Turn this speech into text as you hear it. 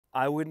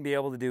I wouldn't be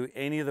able to do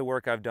any of the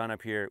work I've done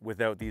up here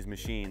without these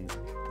machines.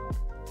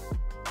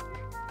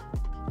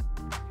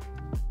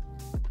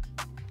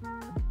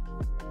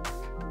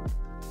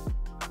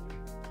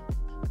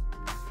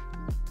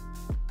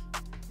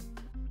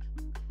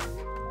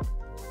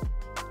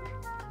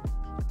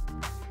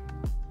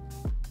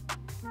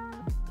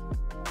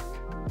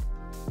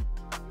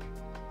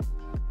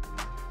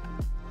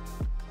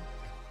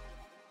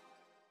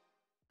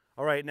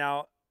 All right,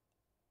 now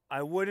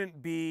I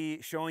wouldn't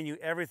be showing you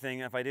everything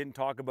if I didn't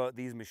talk about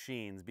these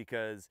machines,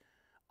 because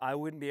I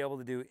wouldn't be able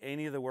to do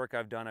any of the work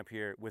I've done up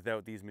here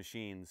without these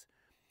machines.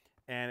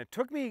 And it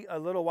took me a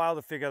little while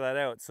to figure that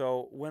out.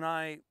 So when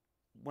I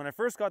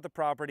first got the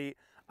property,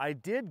 I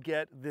did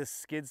get this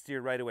skid steer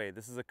right away.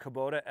 This is a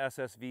Kubota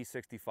SSV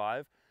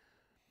 65.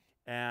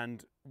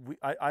 And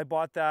I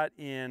bought that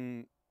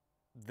in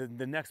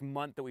the next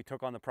month that we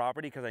took on the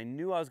property, because I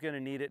knew I was going to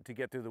need it to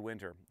get through the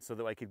winter so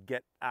that I could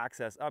get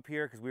access up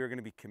here, because we were going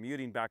to be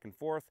commuting back and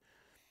forth.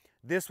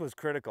 This was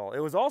critical.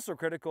 It was also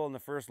critical in the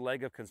first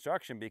leg of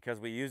construction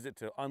because we used it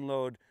to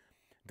unload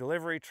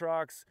delivery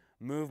trucks,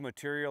 move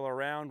material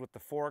around with the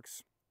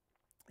forks.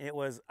 It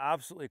was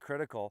absolutely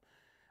critical.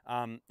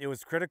 It was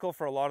critical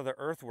for a lot of the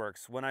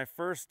earthworks. When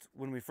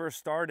we first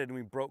started and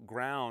we broke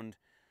ground,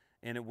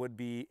 and it would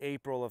be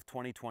April of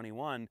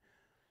 2021,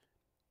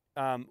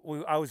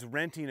 I was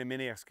renting a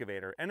mini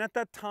excavator, and at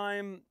that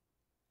time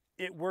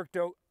it worked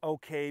out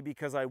okay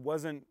because I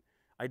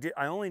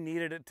only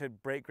needed it to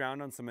break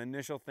ground on some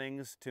initial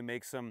things, to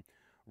make some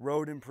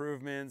road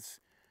improvements,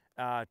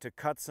 to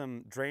cut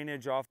some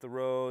drainage off the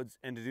roads,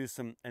 and to do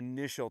some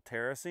initial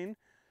terracing.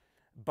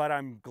 But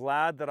I'm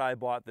glad that I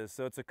bought this.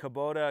 So it's a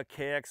Kubota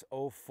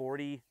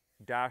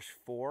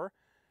KX040-4,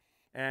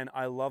 and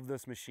I love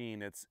this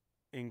machine. It's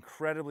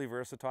incredibly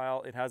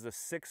versatile. It has a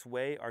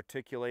 6-way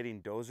articulating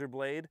dozer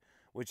blade,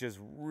 which is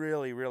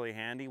really, really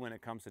handy when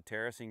it comes to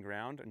terracing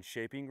ground and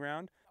shaping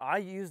ground. I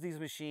use these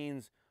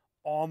machines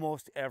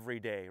almost every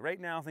day. Right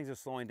now things are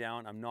slowing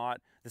down.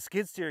 The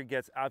skid steer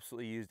gets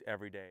absolutely used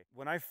every day.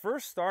 When I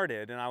first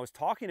started, and I was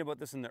talking about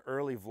this in the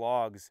early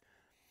vlogs,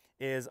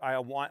 is I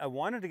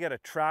wanted to get a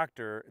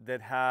tractor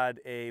that had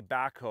a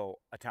backhoe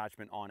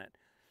attachment on it.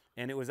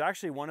 And it was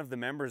actually one of the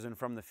members in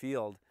From the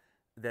Field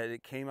that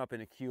it came up in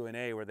a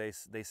Q&A where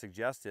they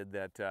suggested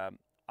that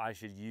I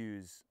should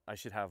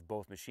have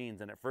both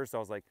machines. And at first I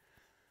was like,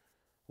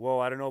 whoa,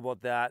 I don't know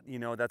about that. You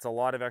know, that's a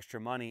lot of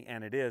extra money,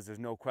 and it is. There's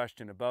no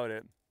question about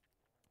it.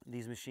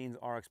 These machines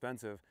are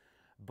expensive,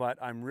 but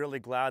I'm really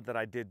glad that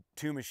I did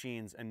 2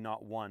 machines and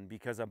not 1,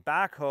 because a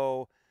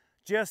backhoe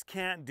just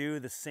can't do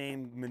the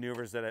same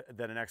maneuvers that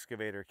an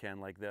excavator can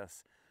like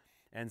this.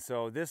 And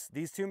so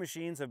these 2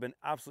 machines have been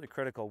absolutely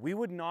critical. We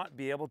would not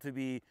be able to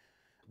be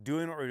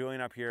doing what we're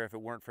doing up here if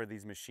it weren't for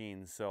these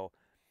machines. So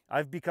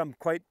I've become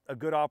quite a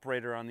good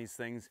operator on these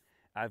things.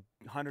 I've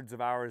hundreds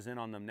of hours in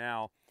on them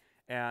now.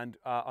 And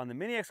on the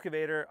mini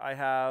excavator, I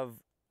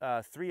have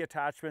 3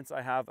 attachments.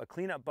 I have a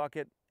cleanup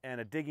bucket and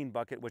a digging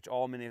bucket, which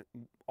all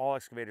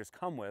excavators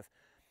come with.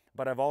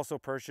 But I've also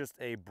purchased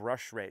a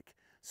brush rake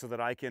so that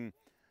I can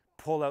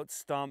pull out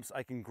stumps.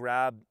 I can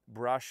grab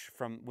brush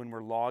from when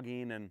we're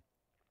logging and,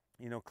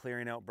 you know,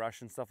 clearing out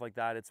brush and stuff like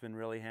that. It's been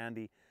really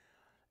handy.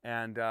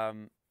 And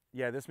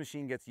yeah, this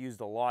machine gets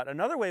used a lot.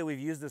 Another way we've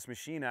used this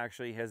machine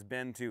actually has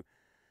been to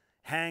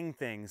hang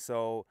things.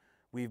 So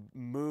we've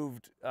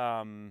moved,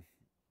 when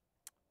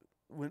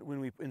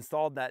we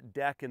installed that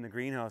deck in the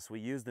greenhouse, we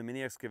used the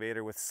mini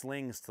excavator with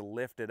slings to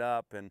lift it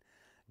up and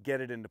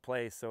get it into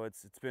place. So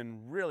it's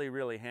been really,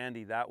 really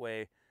handy that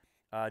way,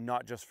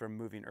 not just for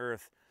moving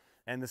earth.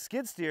 And the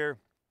skid steer,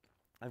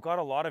 I've got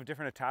a lot of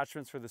different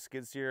attachments for the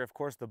skid steer. Of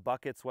course, the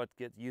bucket's what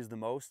gets used the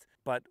most,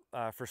 but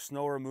for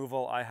snow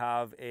removal, I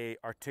have a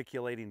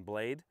articulating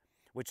blade,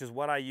 which is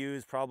what I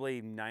use probably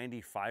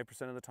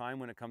 95% of the time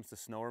when it comes to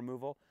snow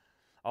removal.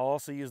 I'll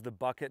also use the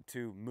bucket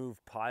to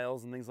move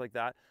piles and things like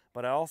that,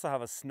 but I also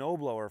have a snow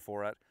blower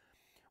for it,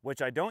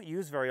 which I don't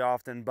use very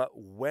often, but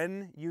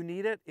when you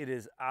need it, it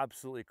is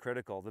absolutely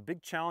critical. The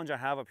big challenge I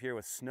have up here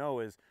with snow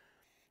is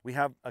we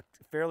have a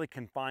fairly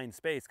confined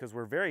space because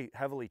we're very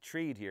heavily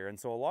treed here. And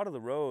so a lot of the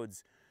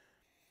roads,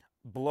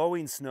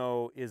 blowing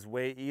snow is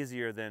way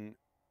easier than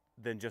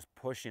just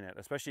pushing it.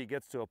 Especially it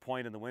gets to a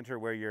point in the winter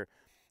where you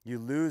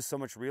lose so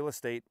much real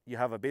estate. You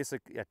have a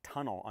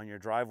tunnel on your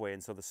driveway.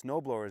 And so the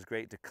snowblower is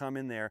great to come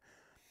in there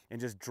and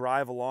just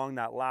drive along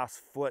that last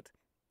foot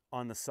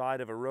on the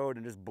side of a road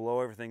and just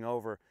blow everything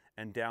over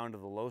and down to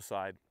the low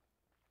side.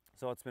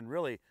 So it's been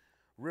really,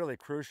 really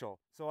crucial.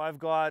 So I've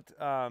got,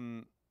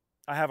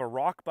 I have a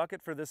rock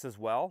bucket for this as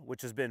well,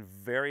 which has been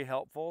very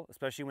helpful,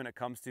 especially when it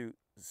comes to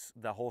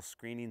the whole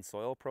screening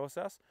soil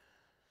process.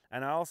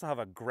 And I also have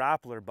a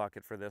grappler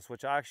bucket for this,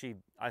 which I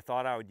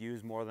thought I would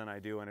use more than I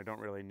do, and I don't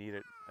really need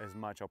it as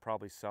much. I'll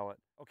probably sell it.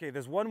 Okay,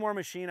 there's one more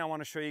machine I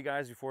want to show you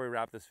guys before we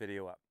wrap this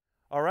video up.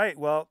 All right,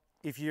 well,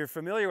 if you're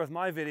familiar with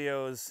my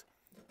videos,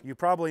 you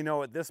probably know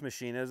what this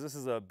machine is. This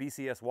is a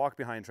BCS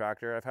walk-behind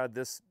tractor. I've had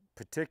this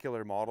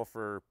particular model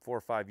for 4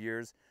 or 5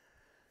 years.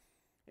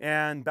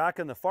 And back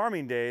in the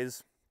farming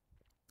days,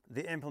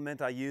 the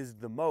implement I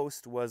used the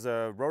most was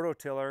a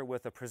rototiller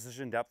with a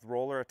precision depth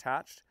roller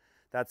attached.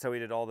 That's how we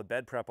did all the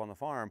bed prep on the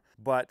farm.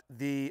 But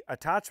the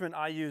attachment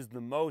I use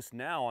the most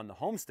now on the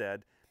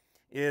Homestead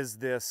is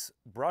this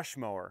brush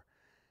mower.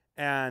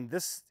 And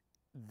this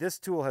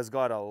tool has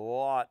got a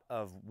lot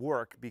of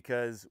work,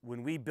 because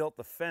when we built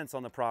the fence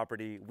on the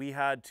property, we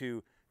had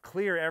to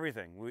clear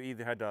everything. We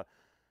either had to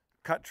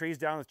cut trees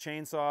down with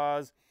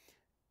chainsaws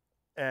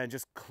and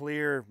just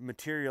clear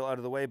material out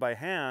of the way by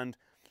hand,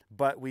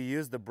 but we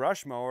used the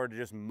brush mower to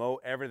just mow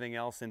everything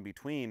else in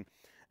between.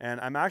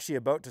 And I'm actually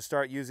about to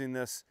start using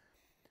this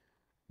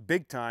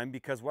big time,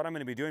 because what I'm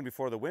going to be doing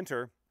before the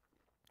winter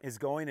is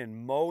going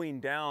and mowing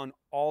down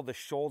all the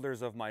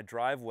shoulders of my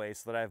driveway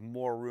so that I have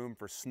more room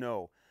for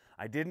snow.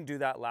 I didn't do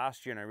that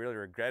last year and I really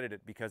regretted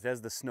it, because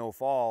as the snow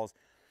falls,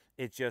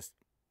 it just,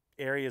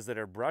 areas that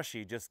are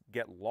brushy just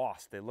get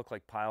lost. They look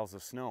like piles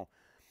of snow.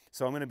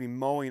 So I'm going to be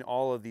mowing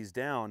all of these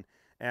down.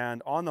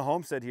 And on the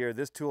Homestead here,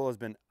 this tool has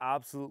been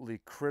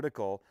absolutely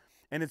critical.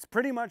 And it's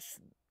pretty much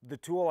the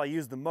tool I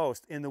use the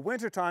most. In the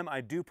wintertime,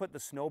 I do put the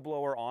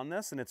snowblower on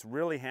this, and it's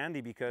really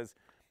handy because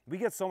we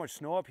get so much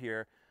snow up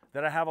here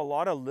that I have a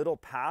lot of little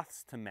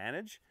paths to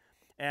manage.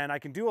 And I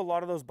can do a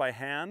lot of those by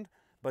hand,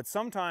 but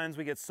sometimes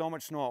we get so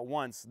much snow at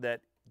once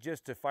that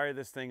just to fire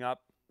this thing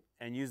up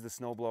and use the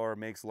snowblower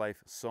makes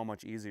life so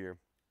much easier.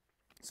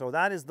 So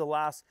that is the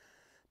last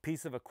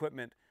piece of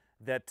equipment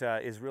that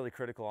is really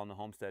critical on the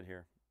Homestead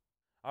here.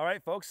 All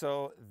right, folks,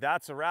 so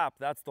that's a wrap.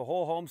 That's the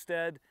whole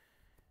Homestead.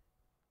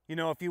 You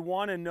know, if you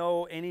want to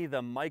know any of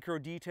the micro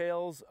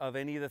details of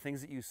any of the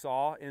things that you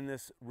saw in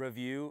this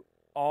review,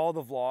 all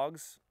the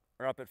vlogs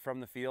are up at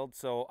From the Field.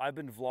 So I've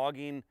been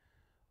vlogging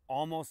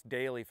almost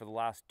daily for the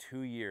last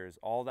 2 years.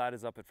 All that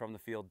is up at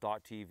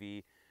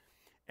fromthefield.tv.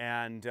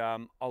 And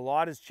a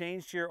lot has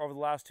changed here over the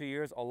last 2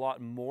 years. A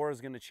lot more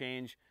is going to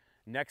change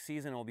next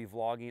season. I'll be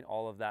vlogging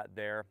all of that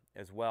there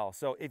as well.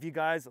 So if you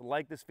guys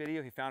like this video,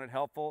 if you found it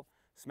helpful,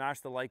 smash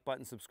the like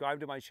button, subscribe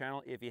to my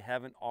channel if you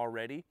haven't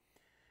already,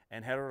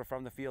 and head over to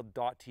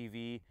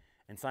fromthefield.tv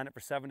and sign up for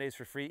 7 days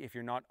for free if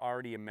you're not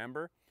already a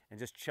member, and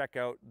just check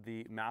out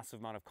the massive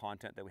amount of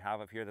content that we have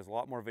up here. There's a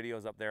lot more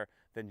videos up there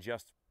than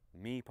just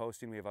me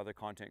posting. We have other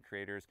content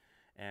creators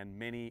and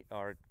many,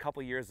 or a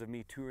couple years of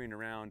me touring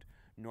around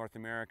North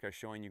America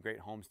showing you great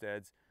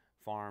homesteads,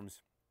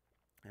 farms,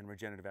 and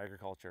regenerative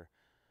agriculture.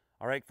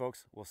 All right,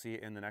 folks, we'll see you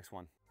in the next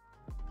one.